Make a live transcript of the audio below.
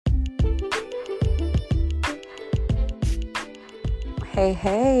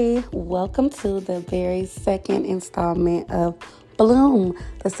Hey, welcome to the very second installment of Bloom,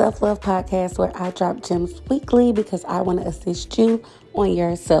 the self-love podcast where I drop gems weekly because I want to assist you on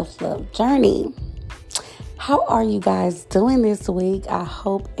your self-love journey. How are you guys doing this week? I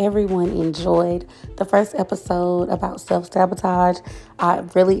hope everyone enjoyed the first episode about self-sabotage. I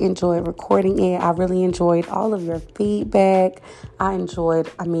really enjoyed recording it. I really enjoyed all of your feedback. I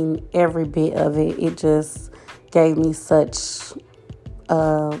enjoyed, every bit of it. It just gave me such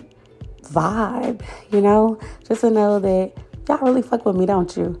a vibe, just to know that y'all really fuck with me,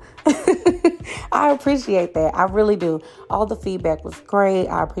 don't you? I appreciate that. I really do. All the feedback was great.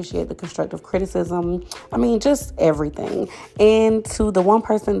 I appreciate the constructive criticism. Just everything. And to the one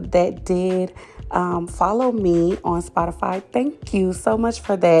person that did follow me on Spotify, thank you so much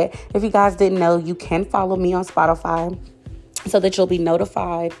for that. If you guys didn't know, you can follow me on Spotify so that you'll be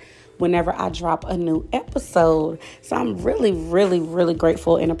notified whenever I drop a new episode. So I'm really, really, really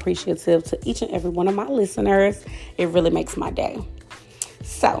grateful and appreciative to each and every one of my listeners. It really makes my day.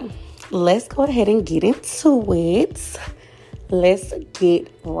 So let's go ahead and get into it. Let's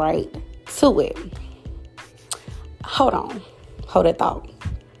get right to it. Hold that thought.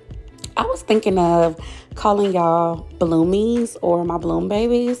 I was thinking of calling y'all Bloomies or my Bloom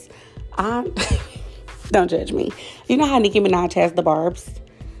babies. Don't judge me. You know how Nicki Minaj has the barbs?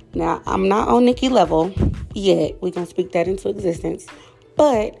 Now, I'm not on Nicki level yet. We're going to speak that into existence.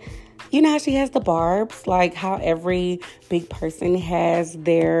 But you know how she has the barbs? Like how every big person has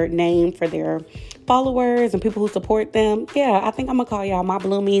their name for their followers and people who support them. Yeah, I think I'm going to call y'all my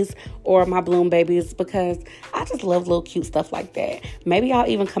Bloomies or my Bloom babies because I just love little cute stuff like that. Maybe I'll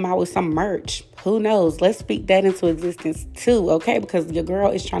even come out with some merch. Who knows? Let's speak that into existence too, okay? Because your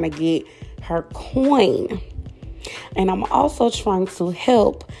girl is trying to get her coin. And I'm also trying to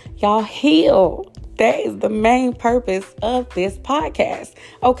help y'all heal. That is the main purpose of this podcast.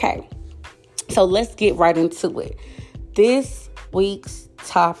 Okay, so let's get right into it. This week's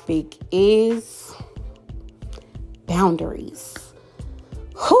topic is boundaries.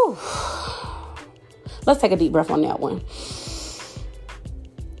 Whew. Let's take a deep breath on that one.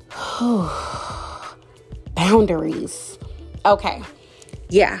 Whew. Boundaries. Okay.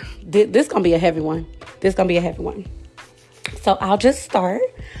 Yeah, this is going to be a heavy one. So I'll just start.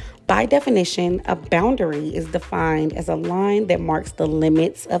 By definition, a boundary is defined as a line that marks the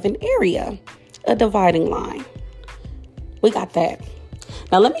limits of an area, a dividing line. We got that.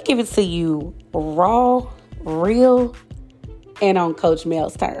 Now let me give it to you raw, real, and on Coach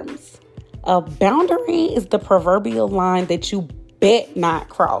Mel's terms. A boundary is the proverbial line that you bet not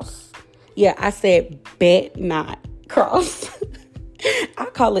cross. Yeah, I said bet not cross. I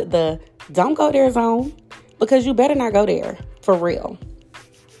call it the don't go there zone because you better not go there for real.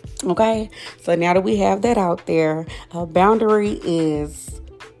 Okay, so now that we have that out there, a boundary is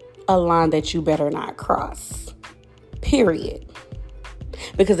a line that you better not cross. Period.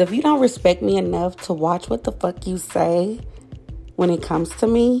 Because if you don't respect me enough to watch what the fuck you say when it comes to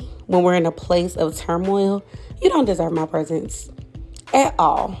me, when we're in a place of turmoil, you don't deserve my presence at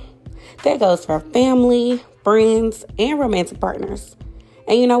all. That goes for family, friends, and romantic partners.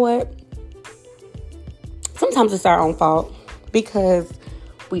 And you know what? Sometimes it's our own fault because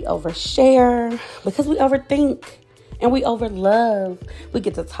we overshare, because we overthink, and we overlove. We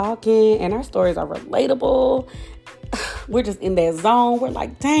get to talking, and our stories are relatable. We're just in that zone. We're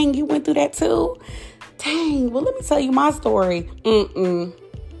like, dang, you went through that too? Dang, well, let me tell you my story.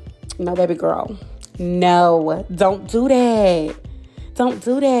 No, baby girl. No, don't do that. Don't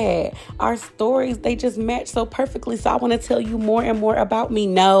do that. Our stories, they just match so perfectly. So I want to tell you more and more about me.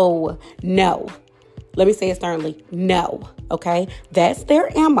 No. Let me say it sternly. No. Okay. That's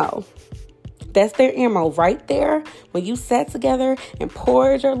their ammo. That's their ammo right there. When you sat together and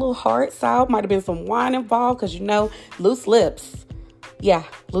poured your little hearts out, might have been some wine involved because loose lips. Yeah,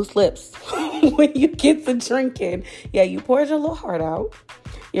 loose lips. When you get to drinking, yeah, you poured your little heart out.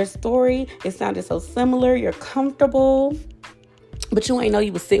 Your story, it sounded so similar. You're comfortable. But you ain't know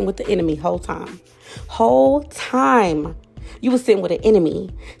you was sitting with the enemy whole time. You was sitting with an enemy.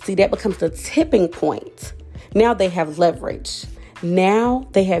 See, that becomes the tipping point. Now they have leverage. Now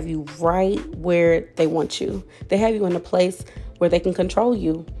they have you right where they want you. They have you in a place where they can control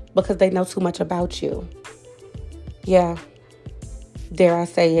you because they know too much about you. Yeah. Dare I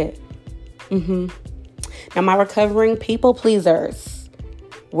say it? Now, my recovering people pleasers,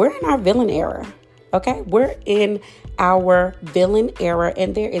 we're in our villain era. Okay? We're in our villain era,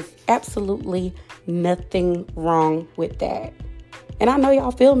 and there is absolutely nothing wrong with that. And I know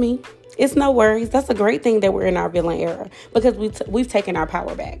y'all feel me. It's no worries. That's a great thing that we're in our villain era because we've taken our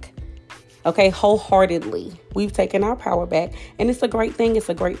power back. Okay, wholeheartedly. We've taken our power back, and it's a great thing. It's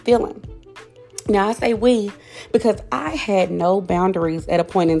a great feeling. Now, I say we because I had no boundaries at a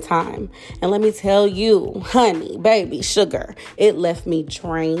point in time. And let me tell you, honey, baby, sugar, it left me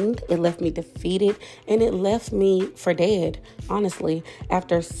drained. It left me defeated. And it left me for dead, honestly,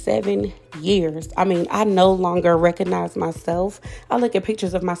 after 7 years. I mean, I no longer recognize myself. I look at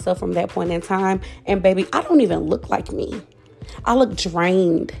pictures of myself from that point in time. And baby, I don't even look like me. I look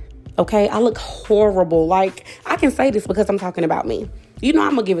drained. Okay, I look horrible. Like, I can say this because I'm talking about me. You know,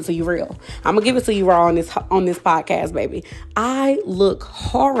 I'm going to give it to you real. I'm going to give it to you raw on this podcast, baby. I look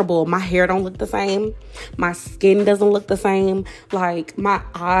horrible. My hair don't look the same. My skin doesn't look the same. Like, my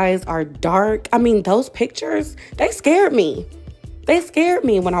eyes are dark. I mean, those pictures, they scared me. They scared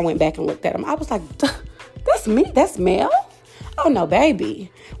me when I went back and looked at them. I was like, that's me? That's Mel? Oh, no,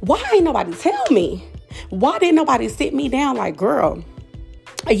 baby. Why ain't nobody tell me? Why didn't nobody sit me down like, girl,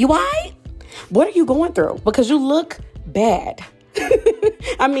 are you all right? What are you going through? Because you look bad.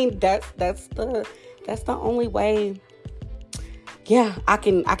 I mean, that's the only way. Yeah, I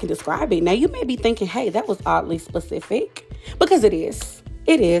can describe it. Now, you may be thinking, hey, that was oddly specific, because it is.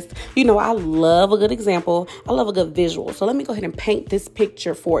 It is. You know, I love a good example. I love a good visual. So let me go ahead and paint this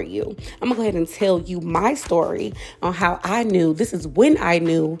picture for you. I'm gonna go ahead and tell you my story on how I knew. This is when I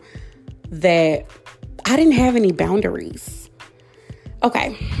knew that I didn't have any boundaries.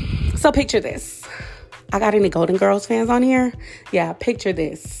 Okay, so picture this. I got any Golden Girls fans on here? Yeah, picture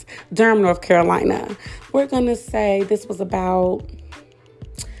this. Durham, North Carolina. We're going to say this was about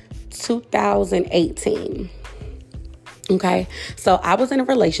 2018. Okay, so I was in a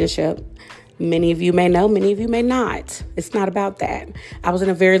relationship. Many of you may know, many of you may not. It's not about that. I was in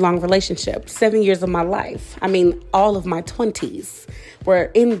a very long relationship, 7 years of my life. I mean, all of my 20s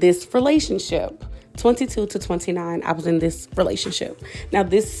were in this relationship. 22 to 29, I was in this relationship. Now,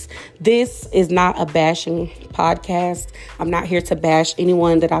 this is not a bashing podcast. I'm not here to bash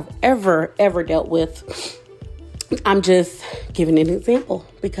anyone that I've ever dealt with. I'm just giving an example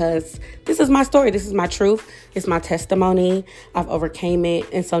because this is my story. This is my truth. It's my testimony. I've overcame it.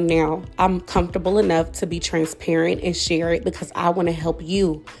 And so now I'm comfortable enough to be transparent and share it because I want to help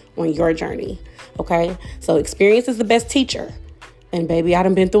you on your journey. Okay. So experience is the best teacher. And baby, I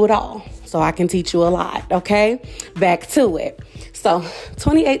done been through it all. So I can teach you a lot. Okay. Back to it. So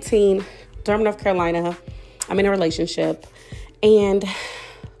 2018, Durham, North Carolina, I'm in a relationship and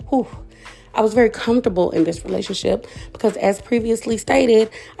I was very comfortable in this relationship because, as previously stated,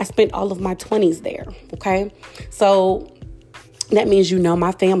 I spent all of my 20s there, okay? So that means you know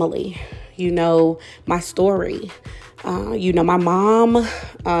my family, you know my story, you know my mom,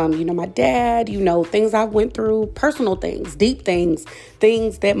 you know my dad, you know things I went through, personal things, deep things,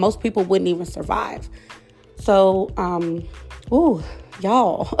 things that most people wouldn't even survive. So,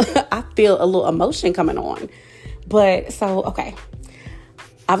 y'all, I feel a little emotion coming on. But so, okay.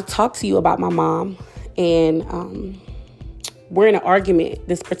 I've talked to you about my mom, and we're in an argument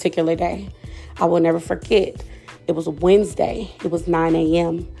this particular day. I will never forget. It was a Wednesday. It was 9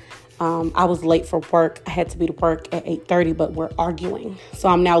 a.m. I was late for work. I had to be to work at 8:30, but we're arguing. So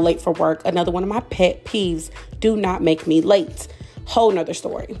I'm now late for work. Another one of my pet peeves, do not make me late. Whole nother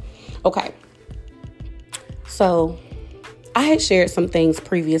story. Okay. So I had shared some things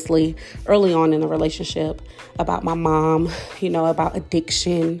previously early on in the relationship about my mom, you know, about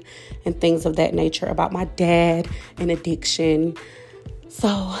addiction and things of that nature, about my dad and addiction. So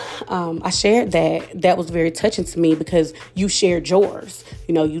I shared that. That was very touching to me because you shared yours.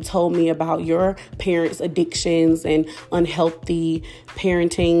 You know, you told me about your parents' addictions and unhealthy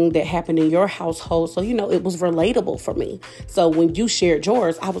parenting that happened in your household. So, you know, it was relatable for me. So when you shared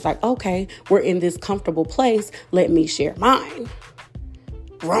yours, I was like, okay, we're in this comfortable place. Let me share mine.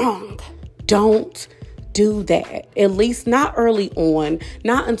 Wrong. Don't do that. At least not early on,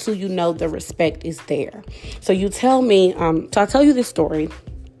 not until you know the respect is there. So you tell me, so I tell you this story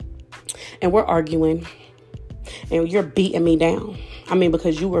and we're arguing and you're beating me down. I mean,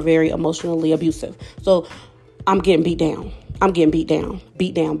 because you were very emotionally abusive. So I'm getting beat down. I'm getting beat down,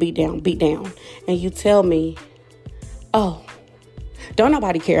 beat down, beat down, beat down. And you tell me, oh, don't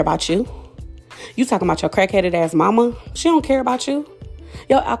nobody care about you. You talking about your crackheaded ass mama. She don't care about you.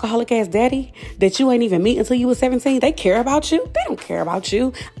 Your alcoholic ass daddy that you ain't even meet until you were 17, they care about you? They don't care about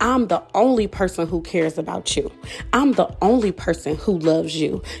you. I'm the only person who cares about you. I'm the only person who loves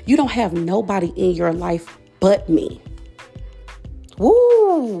you. You don't have nobody in your life but me.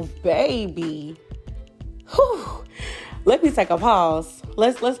 Woo, baby. Whew. Let me take a pause.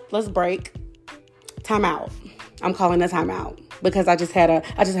 Let's break. Time out. I'm calling a timeout because I just had a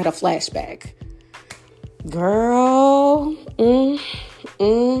flashback. Girl,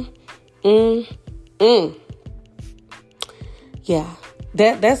 Mm, mm. Yeah,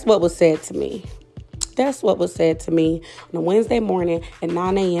 that's what was said to me. That's what was said to me on a Wednesday morning at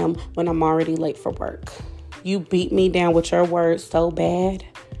 9 a.m. when I'm already late for work. You beat me down with your words so bad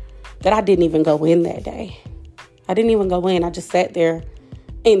that I didn't even go in that day. I didn't even go in. I just sat there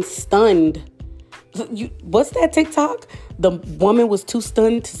and stunned. What's that TikTok? The woman was too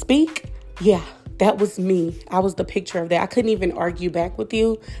stunned to speak? Yeah, that was me. I was the picture of that. I couldn't even argue back with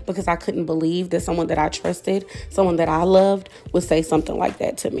you because I couldn't believe that someone that I trusted, someone that I loved, would say something like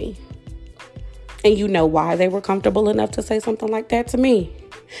that to me. And you know why they were comfortable enough to say something like that to me?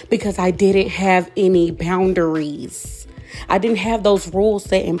 Because I didn't have any boundaries. I didn't have those rules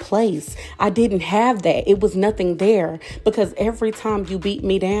set in place. I didn't have that. It was nothing there. Because every time you beat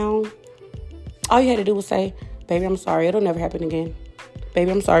me down, all you had to do was say, baby, I'm sorry. It'll never happen again.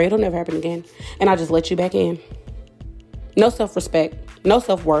 Baby, I'm sorry. It'll never happen again. And I just let you back in. No self-respect. No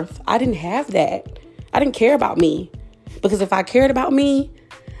self-worth. I didn't have that. I didn't care about me. Because if I cared about me,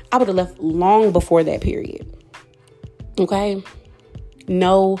 I would have left long before that period. Okay?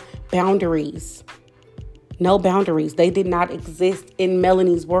 No boundaries. No boundaries. They did not exist in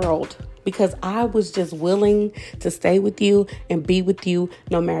Melanie's world because I was just willing to stay with you and be with you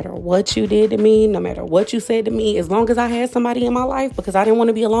no matter what you did to me, no matter what you said to me, as long as I had somebody in my life because I didn't want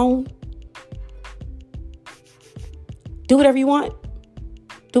to be alone. Do whatever you want.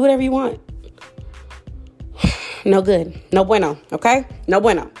 Do whatever you want. No good. No bueno. Okay? No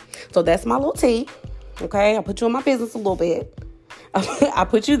bueno. So that's my little tea. Okay? I put you in my business a little bit. I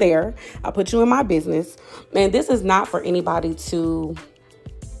put you there. I put you in my business. And this is not for anybody to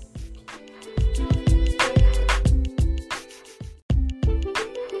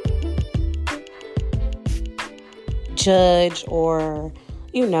judge or,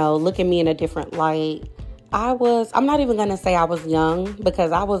 look at me in a different light. I'm not even going to say I was young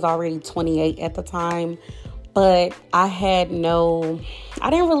because I was already 28 at the time. But I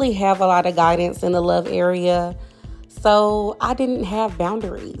didn't really have a lot of guidance in the love area. So I didn't have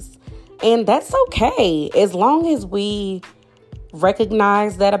boundaries. And that's okay. As long as we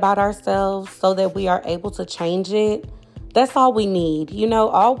recognize that about ourselves so that we are able to change it, that's all we need.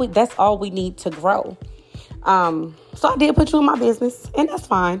 That's all we need to grow. So I did put you in my business, and that's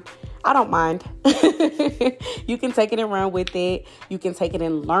fine. I don't mind. You can take it and run with it. You can take it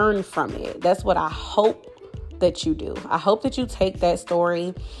and learn from it. That's what I hope that you do. I hope that you take that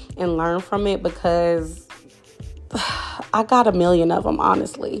story and learn from it because I got a million of them,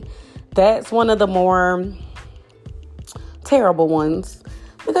 honestly. That's one of the more terrible ones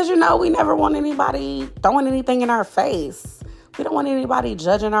because, we never want anybody throwing anything in our face. We don't want anybody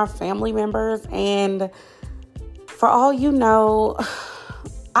judging our family members. And for all you know,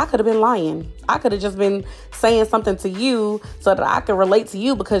 I could have been lying. I could have just been saying something to you so that I could relate to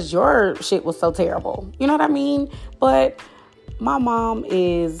you because your shit was so terrible. You know what I mean? But my mom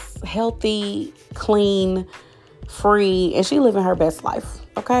is healthy, clean, free, and she living her best life.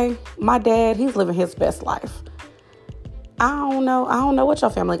 Okay? My dad, he's living his best life. I don't know what your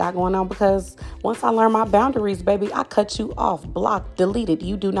family got going on because once I learned my boundaries, baby, I cut you off, blocked, deleted.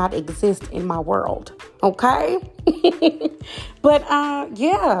 You do not exist in my world. Okay? But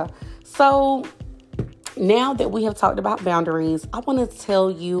yeah. So now that we have talked about boundaries, I want to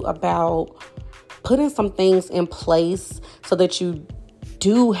tell you about putting some things in place so that you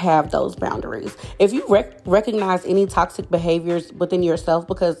do have those boundaries. If you recognize any toxic behaviors within yourself,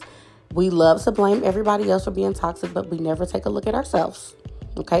 because we love to blame everybody else for being toxic, but we never take a look at ourselves.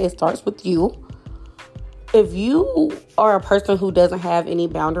 Okay, it starts with you. If you are a person who doesn't have any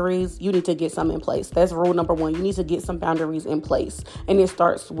boundaries, you need to get some in place. That's rule number one. You need to get some boundaries in place. And it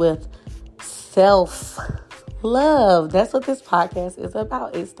starts with self-love. That's what this podcast is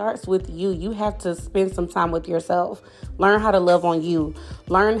about. It starts with you. You have to spend some time with yourself. Learn how to love on you.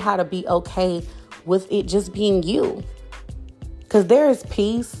 Learn how to be okay with it just being you. Because there is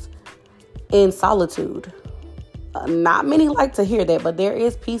peace in solitude. Not many like to hear that, but there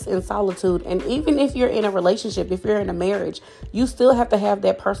is peace in solitude. And even if you're in a relationship, if you're in a marriage, you still have to have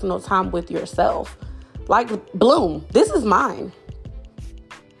that personal time with yourself. Like Bloom, this is mine.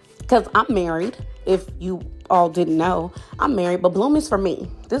 Because I'm married. If you all didn't know, I'm married, but Bloom is for me.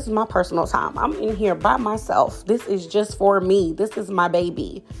 This is my personal time. I'm in here by myself. This is just for me. This is my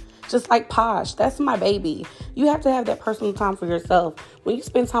baby. Just like Posh, that's my baby. You have to have that personal time for yourself. When you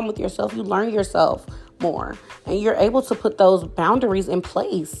spend time with yourself, you learn yourself more. And you're able to put those boundaries in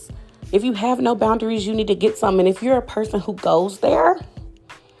place. If you have no boundaries, you need to get some. And if you're a person who goes there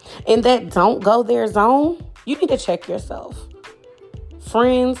in that don't go there zone, you need to check yourself.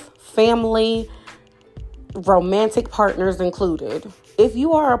 Friends, family, romantic partners included. If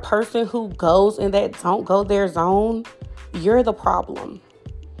you are a person who goes in that don't go there zone, you're the problem.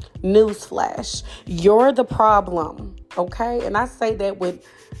 Newsflash, you're the problem, okay? And I say that with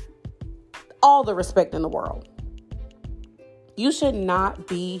all the respect in the world. You should not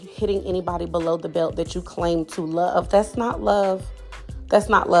be hitting anybody below the belt that you claim to love. That's not love. That's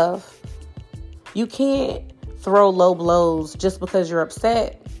not love. You can't throw low blows just because you're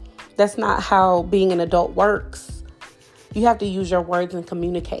upset. That's not how being an adult works. You have to use your words and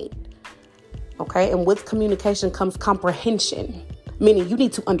communicate. Okay? And with communication comes comprehension, meaning you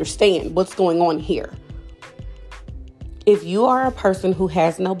need to understand what's going on here. If you are a person who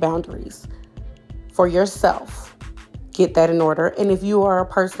has no boundaries for yourself, get that in order. And if you are a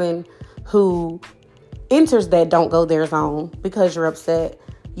person who enters that don't go there zone because you're upset,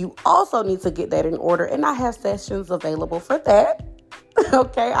 you also need to get that in order. And I have sessions available for that.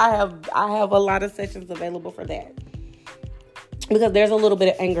 Okay, I have a lot of sessions available for that. Because there's a little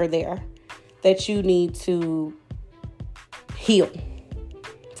bit of anger there that you need to heal,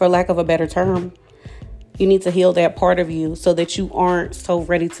 for lack of a better term. You need to heal that part of you so that you aren't so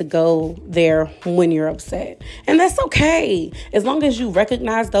ready to go there when you're upset. And that's okay. As long as you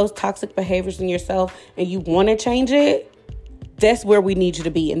recognize those toxic behaviors in yourself and you want to change it, that's where we need you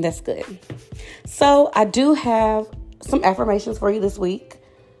to be, and that's good. So I do have some affirmations for you this week.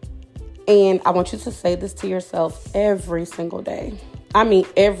 And I want you to say this to yourself every single day. I mean,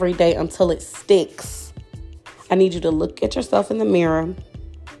 every day until it sticks. I need you to look at yourself in the mirror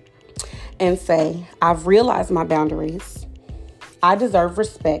and say, I've realized my boundaries. I deserve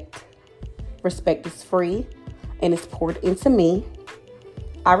respect. Respect is free and is poured into me.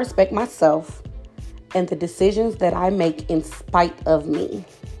 I respect myself and the decisions that I make in spite of me.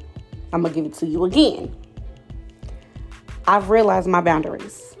 I'm going to give it to you again. I've realized my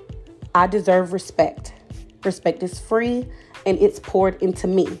boundaries. I deserve respect. Respect is free and it's poured into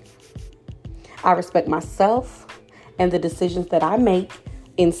me. I respect myself and the decisions that I make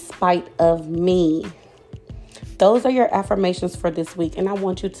in spite of me. Those are your affirmations for this week. And I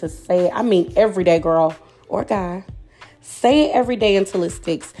want you to say it, every day, girl or guy. Say it every day until it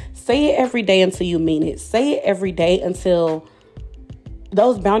sticks. Say it every day until you mean it. Say it every day until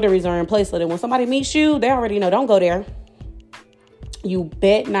those boundaries are in place. So that when somebody meets you, they already know, don't go there. You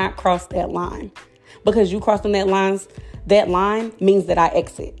bet not cross that line. Because you crossing that line means that I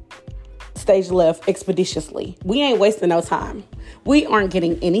exit. Stage left expeditiously. We ain't wasting no time. We aren't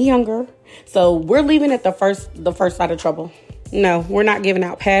getting any younger. So we're leaving at the first side of trouble. No, we're not giving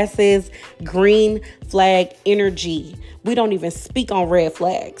out passes, green flag energy. We don't even speak on red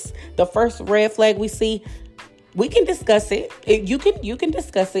flags. The first red flag we see, we can discuss it. You can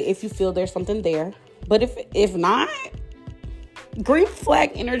discuss it if you feel there's something there. But if not, green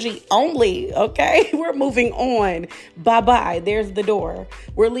flag energy only, okay? We're moving on. Bye-bye. There's the door.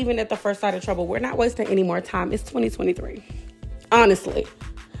 We're leaving at the first side of trouble. We're not wasting any more time. It's 2023. Honestly,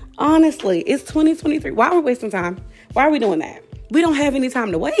 it's 2023. Why are we wasting time? Why are we doing that? We don't have any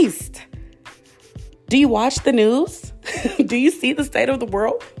time to waste. Do you watch the news? Do you see the state of the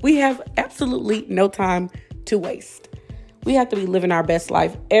world? We have absolutely no time to waste. We have to be living our best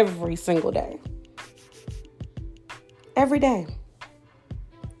life every single day. Every day.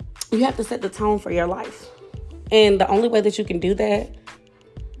 You have to set the tone for your life. And the only way that you can do that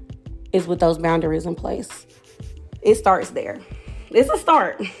is with those boundaries in place. It starts there. It's a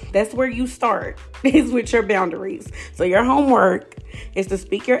start. That's where you start, is with your boundaries. So your homework is to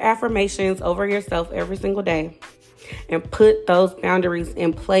speak your affirmations over yourself every single day and put those boundaries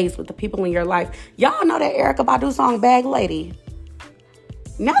in place with the people in your life. Y'all know that Erykah Badu song, Bag Lady.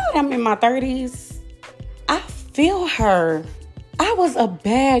 Now that I'm in my 30s, I feel her. I was a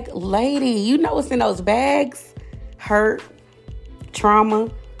bag lady. You know what's in those bags? Hurt, trauma,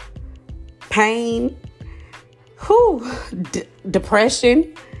 pain,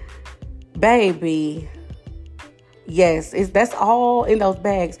 depression. Baby. Yes, that's all in those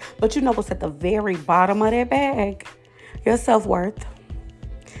bags. But you know what's at the very bottom of that bag? Your self-worth,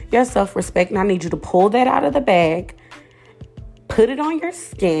 your self-respect. And I need you to pull that out of the bag, put it on your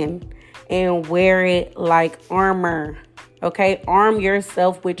skin, and wear it like armor. Okay? Arm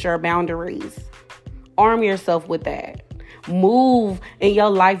yourself with your boundaries. Arm yourself with that. Move in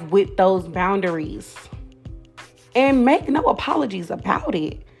your life with those boundaries. And make no apologies about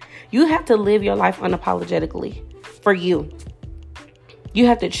it. You have to live your life unapologetically for you. You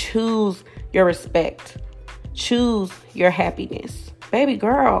have to choose your respect. Choose your happiness. Baby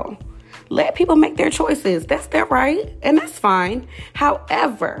girl, let people make their choices. That's their right, and that's fine.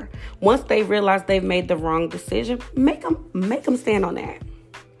 However, once they realize they've made the wrong decision, make them stand on that.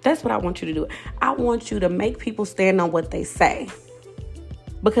 That's what I want you to do. I want you to make people stand on what they say.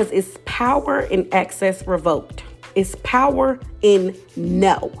 because it's power in access revoked. It's power in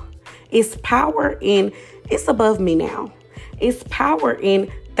no. It's power in it's above me now. It's power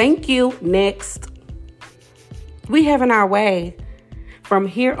in thank you, next. We having our way. From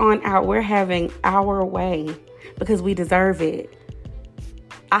here on out, we're having our way because we deserve it.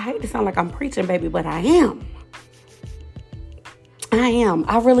 I hate to sound like I'm preaching, baby, but I am.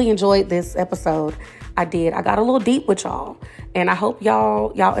 I really enjoyed this episode. I did. I got a little deep with y'all. And I hope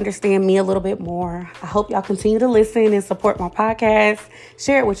y'all understand me a little bit more. I hope y'all continue to listen and support my podcast.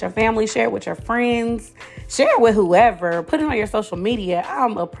 Share it with your family. Share it with your friends. Share it with whoever. Put it on your social media.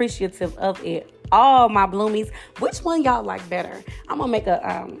 I'm appreciative of it. All my bloomies. Which one y'all like better? I'm gonna make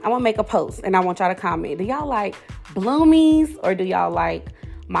a post and I want y'all to comment. Do y'all like bloomies or do y'all like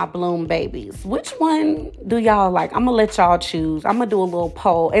my bloom babies? Which one do y'all like? I'm gonna let y'all choose. I'm gonna do a little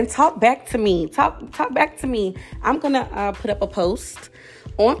poll and talk back to me. Talk back to me. I'm gonna put up a post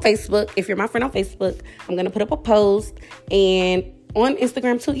on Facebook. If you're my friend on Facebook, I'm gonna put up a post and on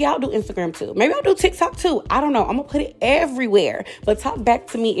Instagram too. Y'all do Instagram too. Maybe I'll do TikTok too. I don't know. I'm gonna put it everywhere. But talk back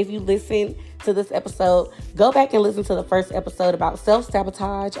to me if you listen to this episode. Go back and listen to the first episode about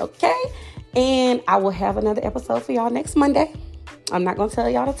self-sabotage, okay? And I will have another episode for y'all next Monday. I'm not going to tell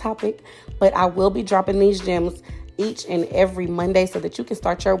y'all the topic, but I will be dropping these gems each and every Monday so that you can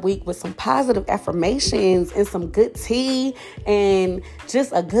start your week with some positive affirmations and some good tea and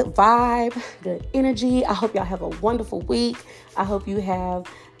just a good vibe, good energy. I hope y'all have a wonderful week. I hope you have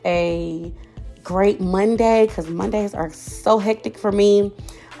a great Monday because Mondays are so hectic for me.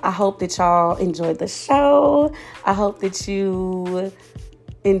 I hope that y'all enjoyed the show. I hope that you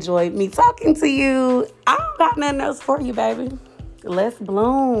enjoyed me talking to you. I don't got nothing else for you, baby. Let's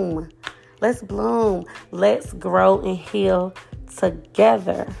bloom. Let's bloom. Let's grow and heal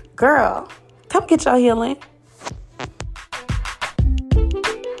together. Girl, come get your healing.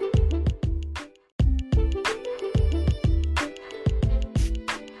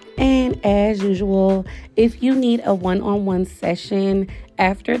 And as usual, if you need a one-on-one session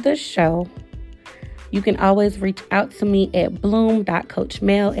after the show, you can always reach out to me at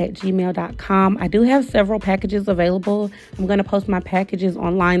bloom.coachmel@gmail.com. I do have several packages available. I'm going to post my packages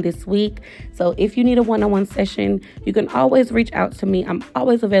online this week. So if you need a one-on-one session, you can always reach out to me. I'm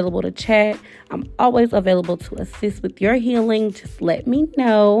always available to chat. I'm always available to assist with your healing. Just let me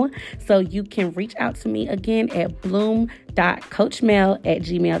know. So you can reach out to me again at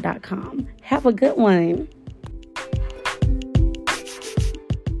bloom.coachmel@gmail.com. Have a good one.